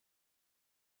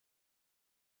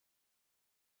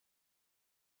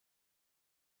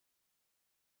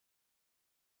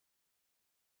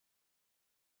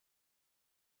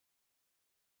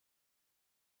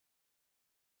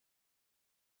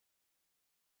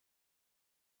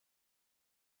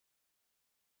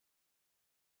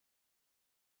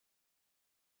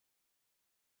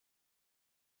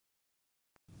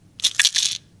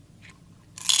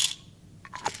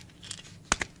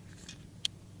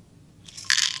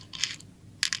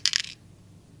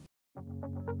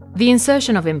The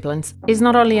insertion of implants is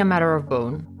not only a matter of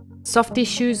bone. Soft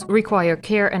tissues require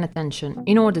care and attention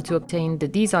in order to obtain the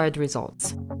desired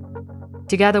results.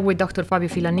 Together with Dr. Fabio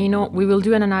Filannino, we will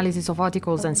do an analysis of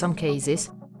articles and some cases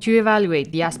to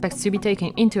evaluate the aspects to be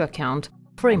taken into account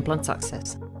for implant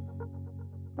success.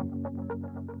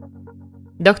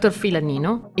 Dr.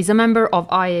 Filannino is a member of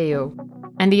IAO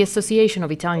and the Association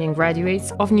of Italian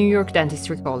Graduates of New York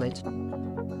Dentistry College,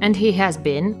 and he has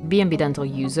been B&B Dental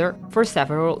user for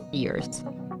several years.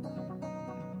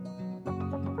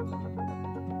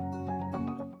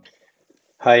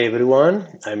 Hi everyone,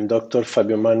 I'm Dr.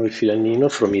 Fabio M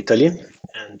Filannino from Italy,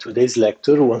 and today's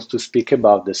lecture wants to speak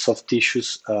about the soft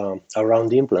tissues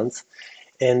around implants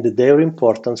and their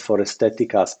importance for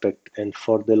aesthetic aspect and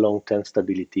for the long-term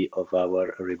stability of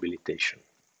our rehabilitation.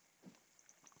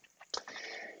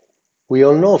 We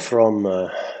all know from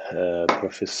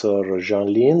Professor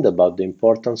Jean Lind about the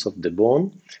importance of the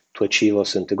bone to achieve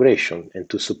osseointegration and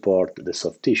to support the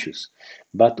soft tissues,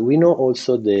 but we know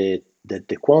also that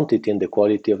the quantity and the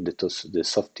quality of the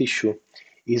soft tissue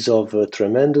is of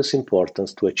tremendous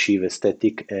importance to achieve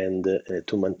aesthetic and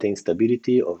to maintain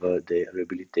stability of the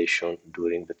rehabilitation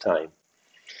during the time.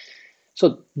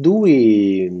 So, do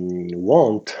we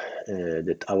want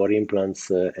that our implants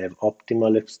have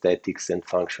optimal aesthetics and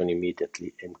function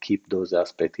immediately and keep those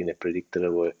aspects in a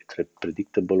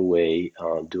predictable way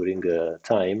during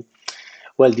time?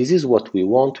 Well, this is what we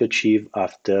want to achieve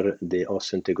after the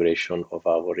osseointegration of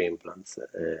our implants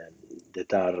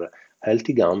that are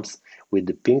healthy gums with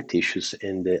the pink tissues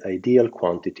and the ideal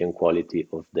quantity and quality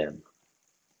of them.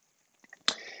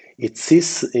 It's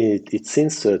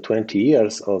since 20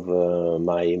 years of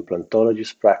my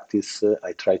implantologist practice,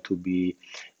 I try to be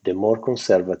the more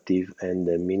conservative and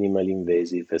minimally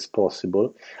invasive as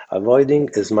possible, avoiding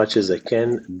as much as I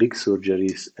can big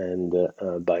surgeries and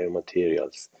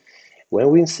biomaterials. When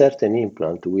we insert an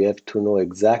implant, we have to know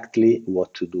exactly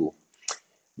what to do.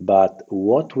 But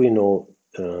what we know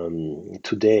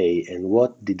today and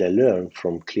what did I learn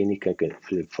from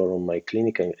my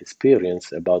clinical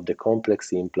experience about the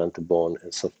complex implant bone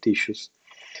and soft tissues?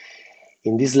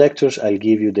 In these lectures, I'll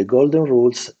give you the golden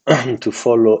rules to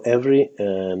follow every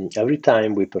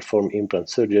time we perform implant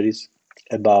surgeries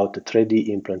about 3D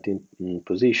implant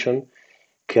position,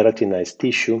 keratinized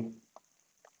tissue,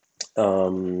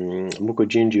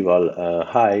 mucogingival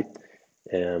height,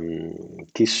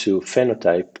 tissue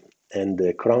phenotype, and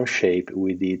the crown shape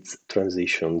with its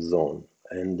transition zone,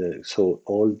 and so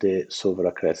all the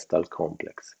supracrestal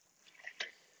complex.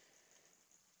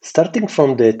 Starting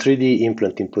from the 3D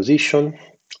implanting position,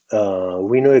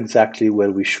 we know exactly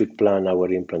where we should plan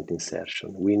our implant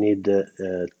insertion. We need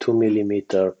 2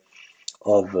 millimeters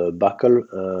of buccal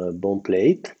bone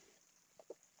plate.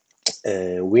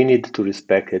 We need to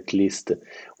respect at least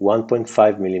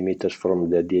 1.5 millimeters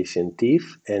from the adjacent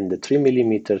teeth and 3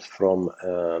 millimeters from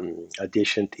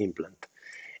adjacent implant.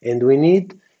 And we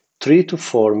need 3 to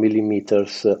 4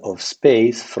 millimeters of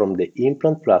space from the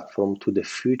implant platform to the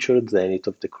future zenith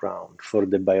of the crown for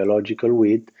the biological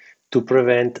width to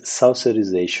prevent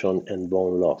saucerization and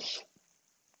bone loss.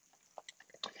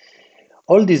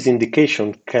 All these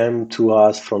indications come to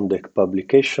us from the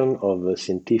publication of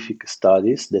scientific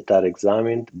studies that are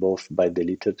examined both by the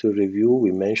literature review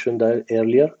we mentioned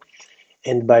earlier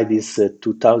and by this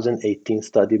 2018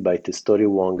 study by Testori,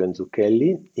 Wong and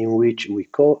Zucchelli, in which we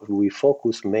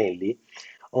focus mainly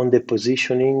on the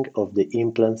positioning of the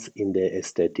implants in the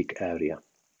aesthetic area.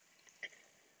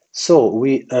 So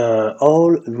we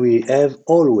have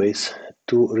always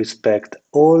to respect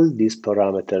all these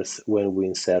parameters when we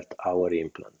insert our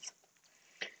implants.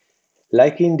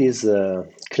 Like in this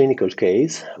clinical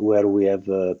case, where we have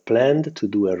planned to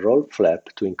do a roll flap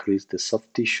to increase the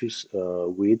soft tissues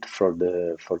width for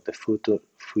the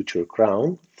future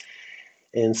crown.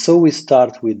 And so we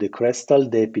start with the crestal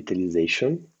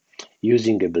deepitalization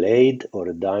using a blade or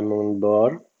a diamond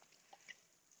bar.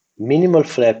 Minimal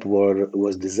flap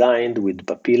was designed with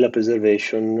papilla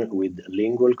preservation with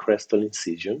lingual crestal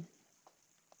incision.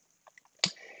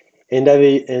 And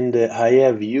I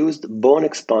have used bone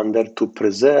expander to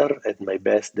preserve at my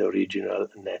best the original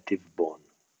native bone.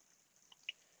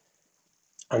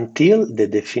 Until the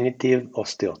definitive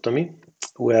osteotomy,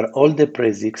 where all the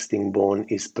pre-existing bone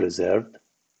is preserved.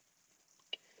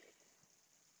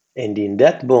 And in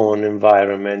that bone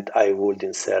environment, I would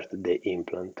insert the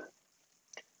implant,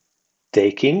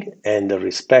 taking and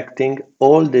respecting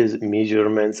all the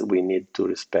measurements we need to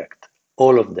respect,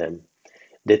 all of them.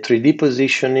 The 3D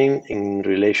positioning in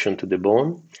relation to the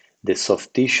bone, the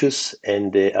soft tissues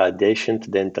and the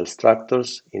adjacent dental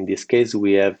structures. In this case,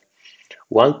 we have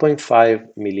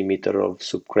 1.5 millimeter of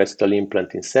subcrestal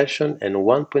implant insertion, and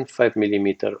 1.5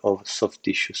 millimeter of soft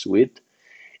tissues width,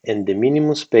 and the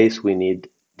minimum space we need.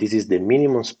 This is the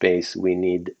minimum space we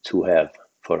need to have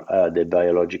for the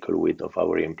biological width of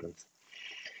our implants.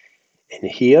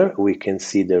 And here we can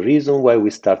see the reason why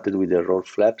we started with the roll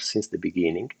flap since the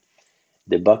beginning.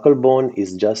 The buccal bone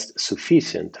is just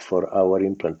sufficient for our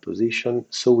implant position,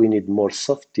 so we need more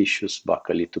soft tissues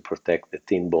buccally to protect the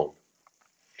thin bone.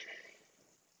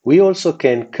 We also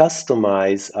can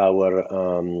customize our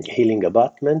healing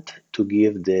abutment to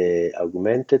give the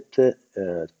augmented to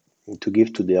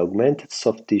the augmented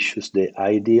soft tissues the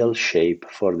ideal shape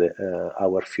for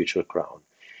our future crown.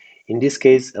 In this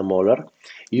case, a molar,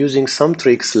 using some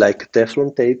tricks like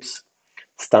Teflon tapes,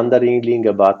 standard healing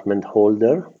abutment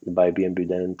holder by B&B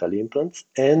dental implants,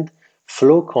 and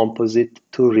flow composite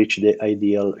to reach the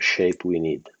ideal shape we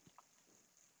need.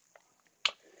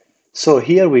 So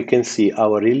here we can see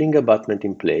our healing abutment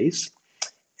in place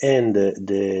and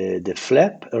the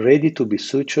flap ready to be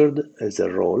sutured as a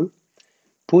roll,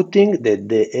 putting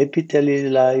the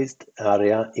epithelialized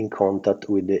area in contact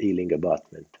with the healing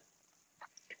abutment.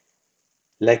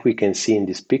 Like we can see in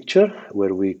this picture,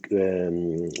 where we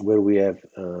have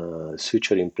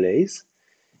suture in place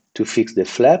to fix the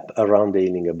flap around the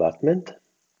healing abutment.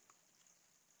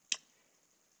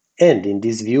 And in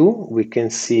this view, we can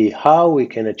see how we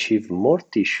can achieve more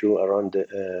tissue around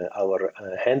our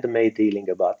handmade healing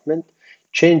abutment,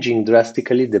 changing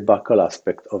drastically the buccal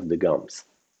aspect of the gums.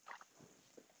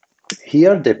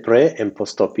 Here, the pre and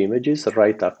post-op images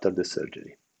right after the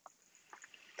surgery.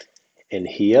 And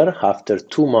here, after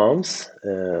 2 months,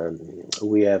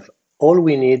 we have all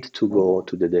we need to go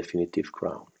to the definitive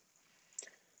crown,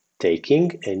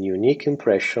 taking a unique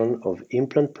impression of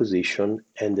implant position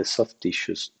and the soft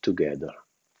tissues together,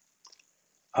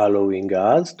 allowing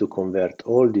us to convert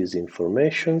all these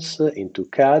informations into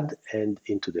CAD and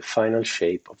into the final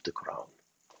shape of the crown.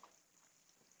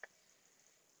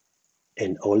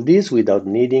 And all this without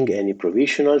needing any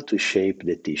provisional to shape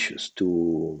the tissues,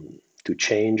 to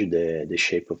change the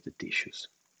shape of the tissues.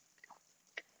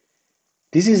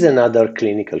 This is another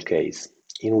clinical case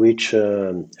in which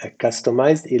a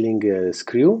customized healing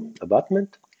screw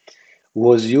abutment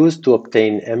was used to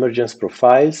obtain emergence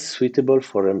profiles suitable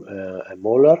for a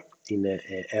molar in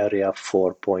area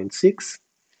 4.6.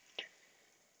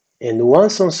 And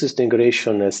once on-system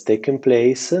integration has taken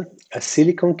place, a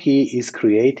silicon key is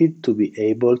created to be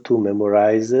able to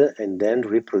memorize and then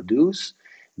reproduce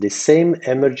the same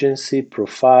emergency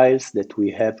profiles that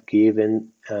we have given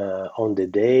on the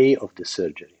day of the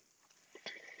surgery.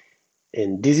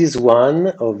 And this is one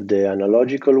of the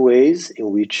analogical ways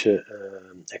in which a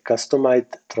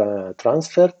customized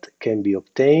transfer can be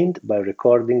obtained by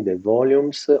recording the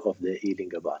volumes of the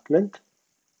healing abutment.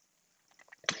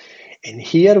 And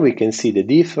here we can see the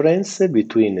difference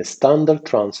between a standard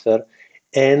transfer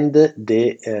and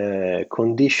the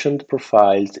conditioned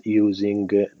profiles using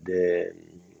the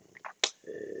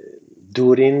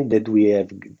during that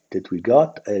we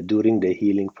got during the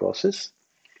healing process.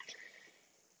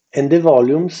 And the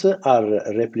volumes are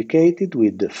replicated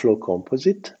with the flow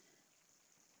composite.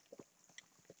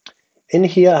 And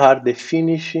here are the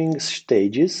finishing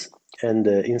stages and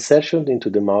insertion into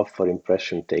the mouth for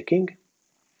impression taking.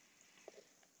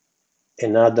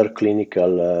 Another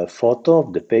clinical photo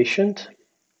of the patient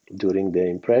during the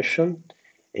impression,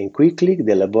 and quickly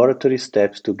the laboratory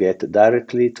steps to get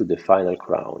directly to the final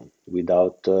crown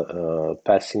without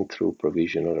passing through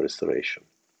provisional restoration,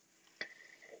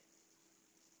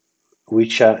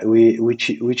 which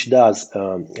does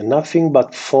nothing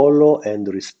but follow and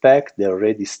respect the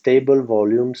already stable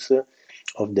volumes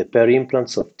of the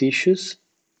per-implants of tissues,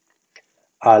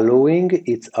 allowing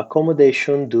its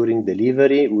accommodation during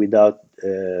delivery without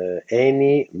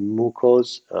any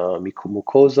mucosal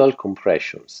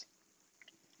compressions.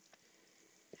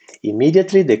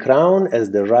 Immediately the crown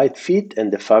has the right fit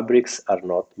and the fabrics are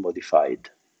not modified.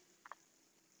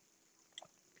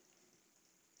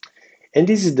 And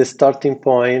this is the starting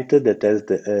point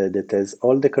that has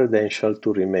all the credentials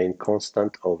to remain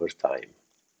constant over time.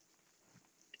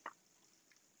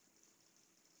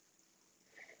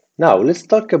 Now, let's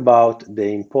talk about the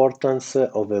importance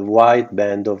of a wide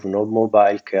band of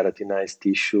non-mobile keratinized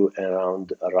tissue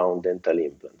around dental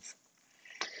implants.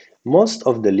 Most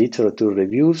of the literature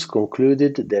reviews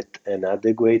concluded that an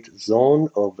adequate zone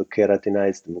of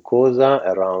keratinized mucosa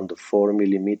around 4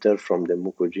 mm from the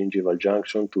mucogingival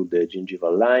junction to the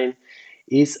gingival line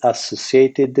is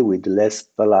associated with less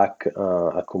plaque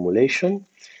accumulation,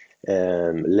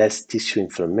 less tissue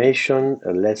inflammation,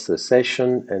 less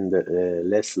recession, and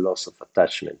less loss of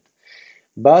attachment.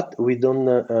 But we don't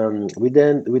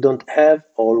have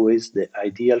always the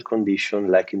ideal condition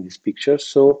like in this picture,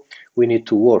 so we need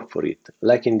to work for it,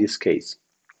 like in this case,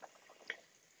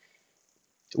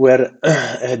 where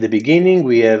at the beginning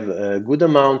we have a good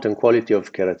amount and quality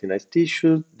of keratinized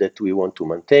tissue that we want to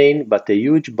maintain, but a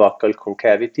huge buccal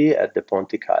concavity at the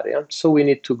pontic area. So we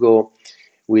need to go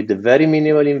with the very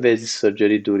minimal invasive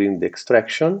surgery during the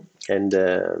extraction, and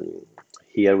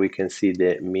here we can see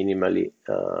the minimally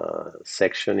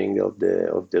sectioning of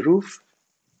the roof.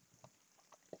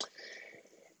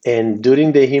 And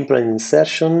during the implant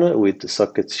insertion with the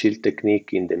socket shield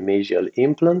technique in the mesial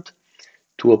implant,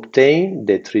 to obtain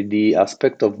the 3D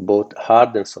aspect of both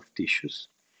hard and soft tissues.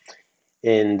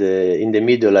 And in the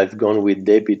middle, I've gone with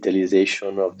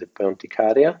depithelialization of the pontic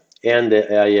area, and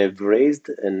I have raised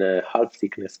a half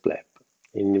thickness flap,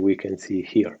 and we can see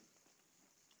here.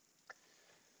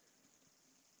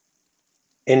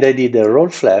 And I did a roll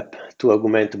flap to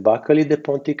augment buccally the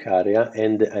pontic area,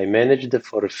 and I managed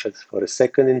for a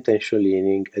second intention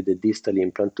leaning at the distal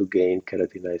implant to gain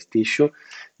keratinized tissue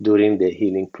during the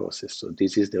healing process. So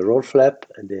this is the roll flap,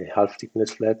 and the half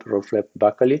thickness flap, roll flap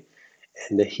buccally,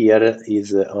 and here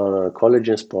is a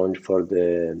collagen sponge for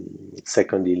the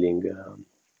second healing,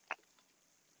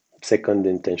 second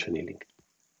intention healing.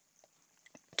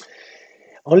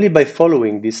 Only by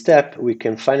following this step, we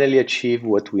can finally achieve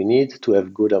what we need to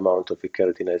have good amount of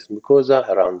keratinized mucosa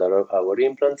around our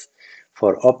implants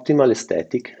for optimal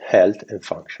aesthetic, health, and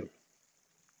function.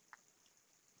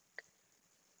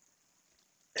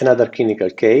 Another clinical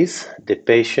case, the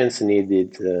patients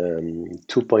needed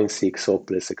 2.6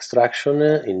 hopeless extraction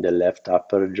in the left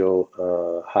upper jaw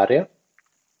area.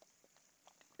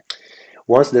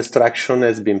 Once the extraction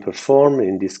has been performed,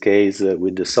 in this case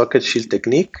with the socket shield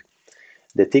technique,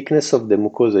 the thickness of the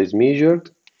mucosa is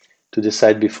measured to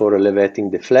decide before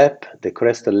elevating the flap, the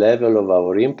crestal level of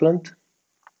our implant.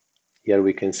 Here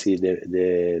we can see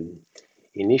the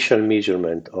initial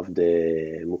measurement of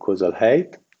the mucosal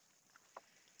height.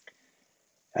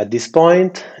 At this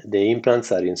point, the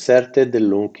implants are inserted,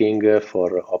 looking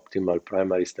for optimal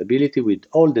primary stability with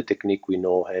all the technique we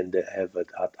know and have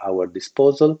at our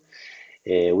disposal.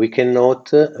 We can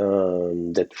note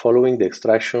that following the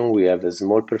extraction, we have a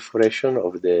small perforation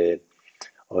of the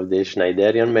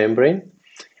Schneiderian membrane,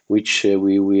 which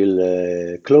we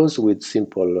will close with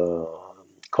simple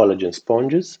collagen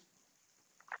sponges,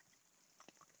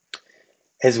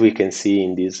 as we can see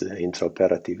in this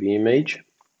intraoperative image.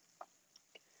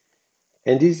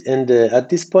 And at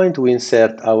this point, we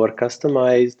insert our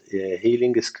customized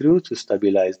healing screw to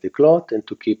stabilize the clot and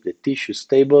to keep the tissue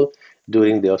stable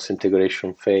during the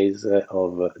osseointegration phase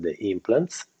of the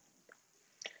implants.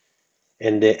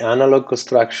 And the analog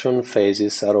construction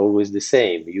phases are always the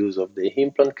same: use of the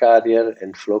implant carrier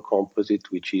and flow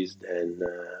composite, which is then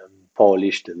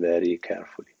polished very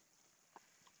carefully.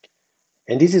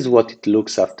 And this is what it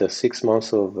looks after 6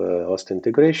 months of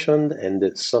osseointegration and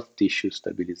the soft tissue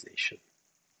stabilization.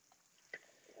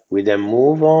 We then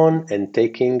move on and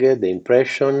taking the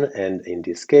impression, and in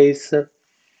this case,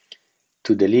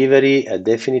 to delivery a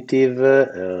definitive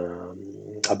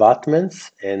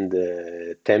abutments and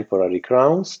temporary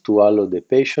crowns to allow the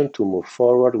patient to move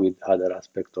forward with other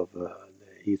aspects of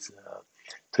his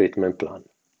treatment plan.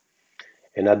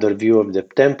 Another view of the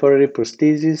temporary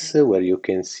prosthesis, where you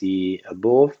can see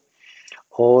above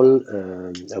all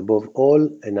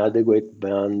an adequate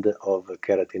band of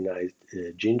keratinized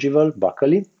gingival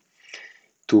buccally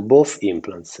to both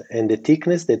implants, and the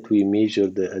thickness that we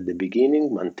measured at the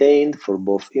beginning maintained for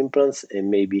both implants and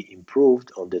may be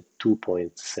improved on the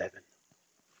 2.7.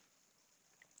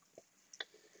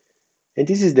 And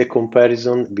this is the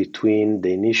comparison between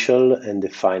the initial and the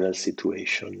final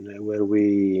situation, where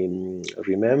we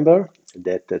remember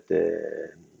that at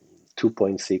the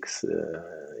 2.6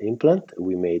 implant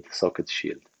we made socket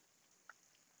shield.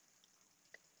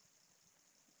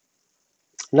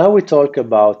 Now we talk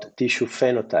about tissue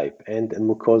phenotype and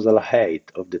mucosal height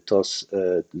of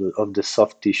the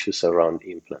soft tissues around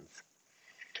implants.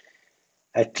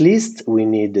 At least we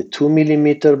need a 2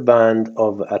 millimeter band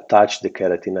of attached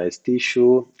keratinized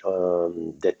tissue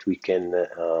that we can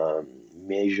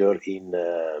measure in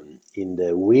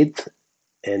the width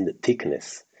and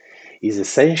thickness. Is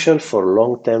essential for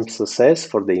long-term success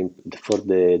for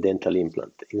the dental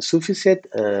implant. Insufficient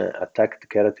attacked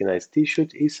keratinized tissue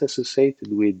is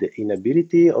associated with the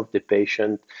inability of the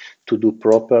patient to do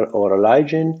proper oral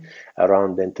hygiene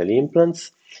around dental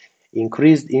implants,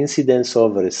 increased incidence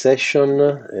of recession,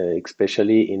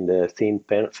 especially in the thin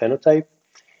phenotype,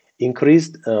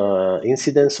 increased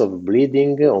incidence of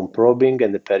bleeding on probing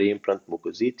and the peri-implant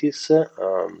mucositis,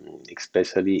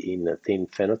 especially in a thin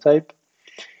phenotype,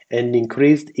 and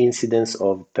increased incidence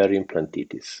of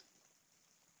peri-implantitis.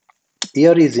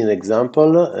 Here is an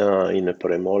example in a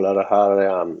premolar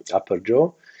area upper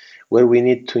jaw, where we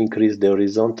need to increase the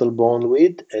horizontal bone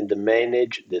width and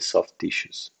manage the soft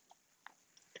tissues.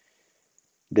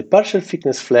 The partial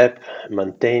thickness flap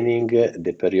maintaining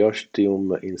the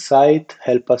periosteum inside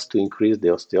help us to increase the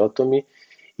osteotomy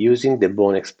using the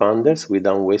bone expanders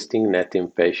without wasting netting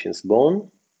patient's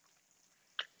bone.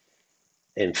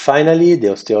 And finally, the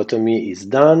osteotomy is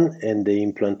done and the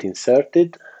implant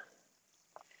inserted.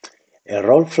 A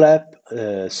roll flap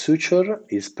suture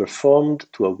is performed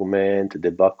to augment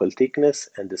the buccal thickness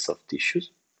and the soft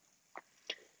tissues.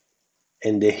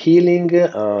 And the healing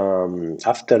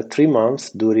after 3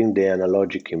 months during the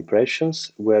analogic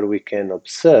impressions, where we can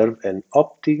observe an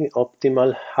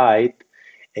optimal height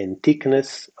and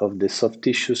thickness of the soft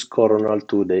tissues coronal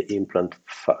to the implant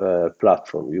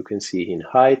platform. You can see in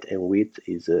height and width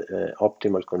is an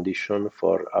optimal condition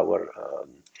for our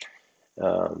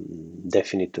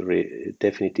definitive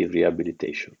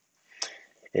rehabilitation.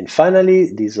 And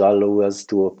finally, this allows us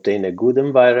to obtain a good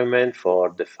environment for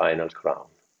the final crown.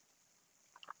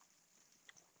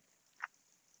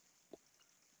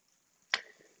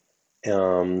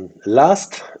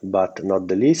 Last but not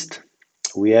the least,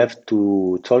 we have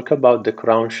to talk about the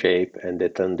crown shape and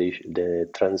the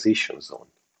transition zone.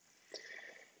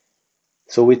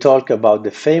 So we talk about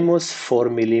the famous 4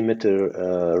 mm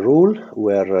rule,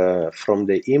 where from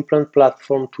the implant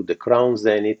platform to the crown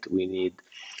zenith, we need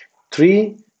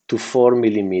 3 to 4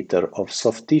 mm of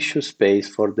soft tissue space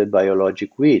for the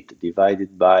biologic width,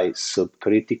 divided by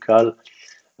subcritical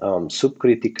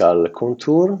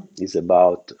contour is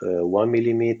about 1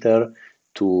 mm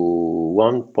to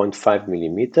 1.5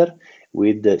 mm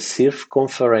with the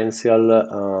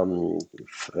circumferential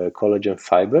collagen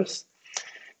fibers.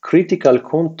 Critical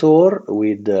contour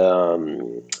with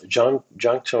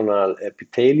junctional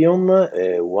epithelium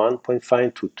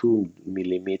 1.5 to 2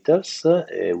 millimeters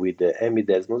with the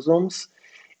hemidesmosomes,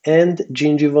 and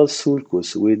gingival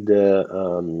sulcus with the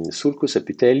sulcus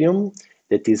epithelium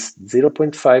that is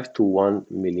 0.5 to 1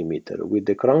 millimeter, with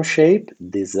the crown shape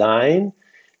designed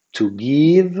to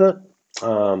give a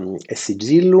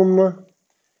sigillum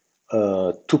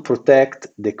to protect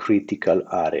the critical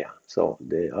area. So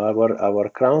our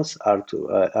crowns are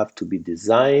have to be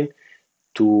designed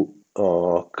to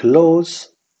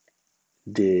close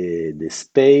the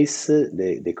space,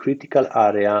 the critical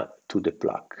area to the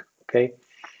plaque. Okay.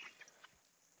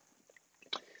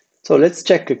 So let's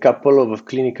check a couple of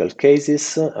clinical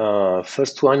cases.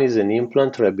 First one is an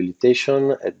implant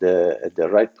rehabilitation at the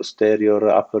right posterior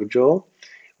upper jaw,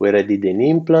 where I did an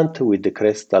implant with the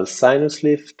crestal sinus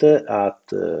lift at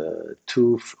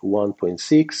tooth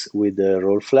 1.6 with the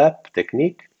roll flap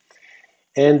technique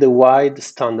and the wide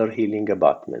standard healing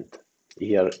abutment.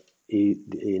 Here,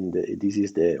 this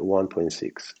is the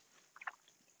 1.6.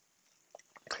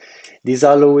 This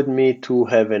allowed me to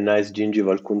have a nice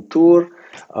gingival contour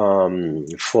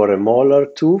for a molar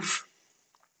tooth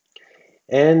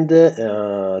and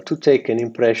to take an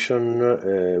impression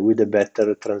with a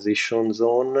better transition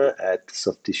zone at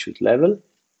soft tissue level.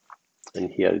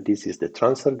 And here, this is the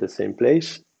transfer, the same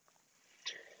place.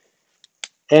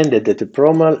 And at the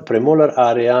premolar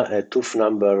area, at tooth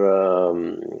number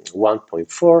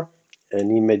 1.4,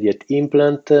 an immediate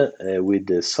implant with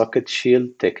the socket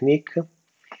shield technique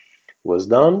was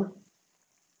done.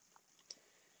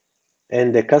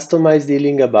 And a customized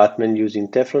healing abutment using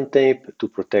Teflon tape to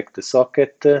protect the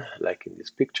socket, like in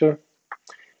this picture.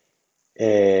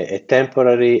 A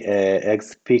temporary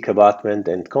X-peak abutment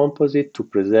and composite to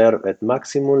preserve at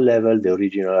maximum level the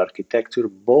original architecture,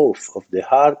 both of the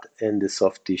hard and the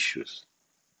soft tissues.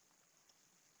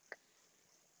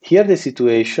 Here the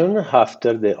situation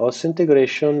after the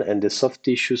osseointegration and the soft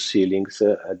tissue sealings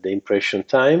at the impression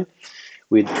time,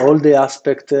 with all the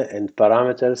aspects and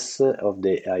parameters of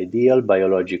the ideal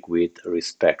biologic width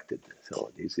respected.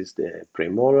 So this is the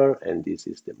premolar and this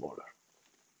is the molar.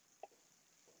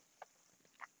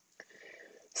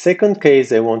 Second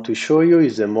case I want to show you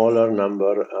is a molar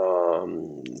number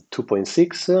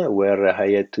 2.6, where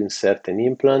I had to insert an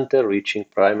implant reaching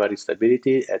primary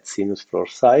stability at sinus floor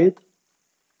side.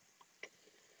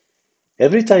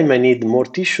 Every time I need more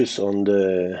tissue on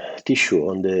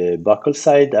the buccal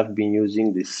side, I've been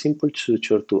using this simple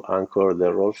suture to anchor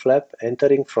the roll flap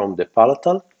entering from the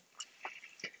palatal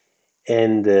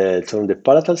and from the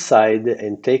palatal side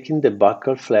and taking the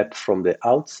buccal flap from the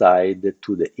outside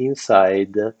to the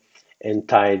inside and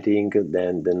tightening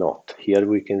then the knot. Here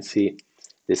we can see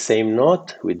the same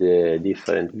knot with a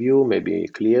different view, maybe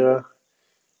clearer.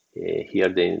 Here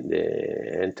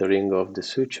the entering of the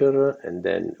suture, and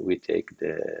then we take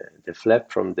the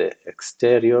flap from the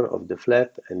exterior of the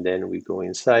flap, and then we go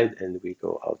inside and we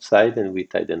go outside and we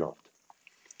tie the knot.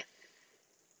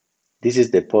 This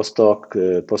is the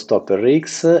post-op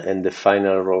rigs and the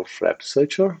final roll flap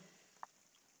suture.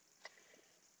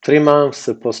 3 months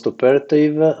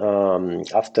post-operative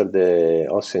after the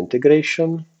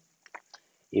osseointegration,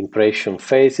 impression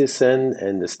phases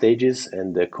and the stages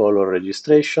and the color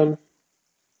registration.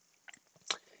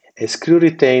 A screw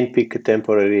retain peak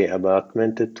temporary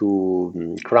abutment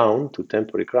to crown, to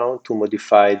temporary crown, to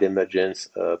modify the emergence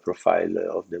profile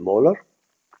of the molar.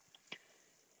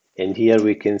 And here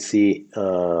we can see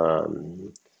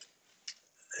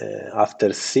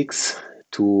after 6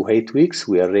 to 8 weeks,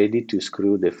 we are ready to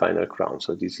screw the final crown.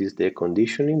 So this is the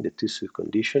conditioning, the tissue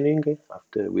conditioning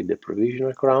after with the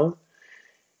provisional crown.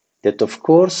 That of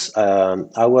course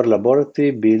our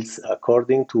laboratory builds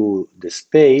according to the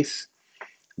space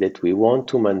that we want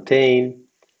to maintain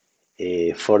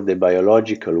for the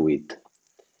biological width,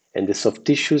 and the soft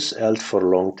tissues held for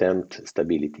long-term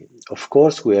stability. Of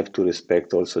course, we have to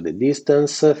respect also the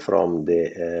distance from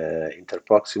the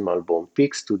interproximal bone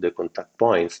peaks to the contact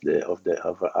points of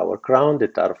our crown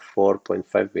that are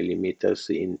 4.5 millimeters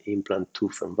in implant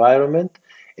tooth environment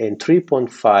and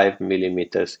 3.5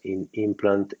 millimeters in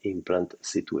implant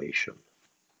situation.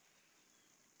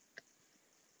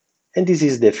 And this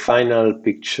is the final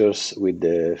pictures with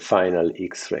the final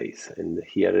X-rays. And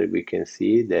here we can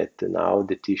see that now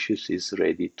the tissues is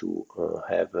ready to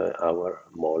have our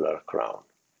molar crown.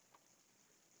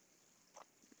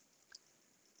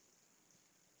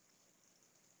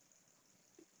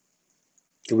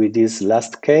 With this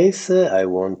last case, I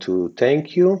want to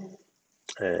thank you.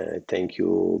 Thank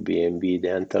you B&B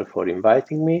Dental for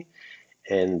inviting me.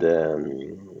 And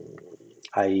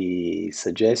I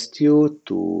suggest you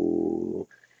to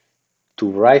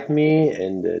write me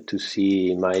and to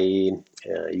see my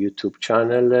YouTube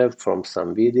channel from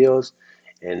some videos,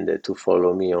 and to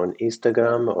follow me on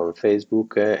Instagram, on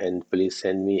Facebook, and please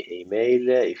send me email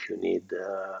if you need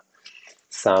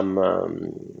some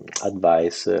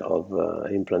advice of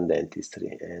implant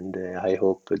dentistry. And I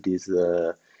hope these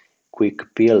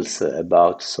quick pills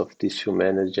about soft tissue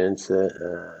management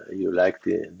you liked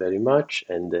it very much,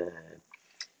 and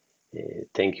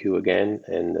thank you again,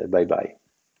 and bye bye.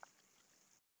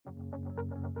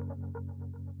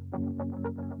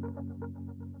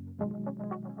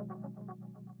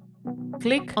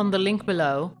 Click on the link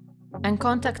below and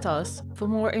contact us for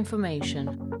more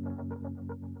information.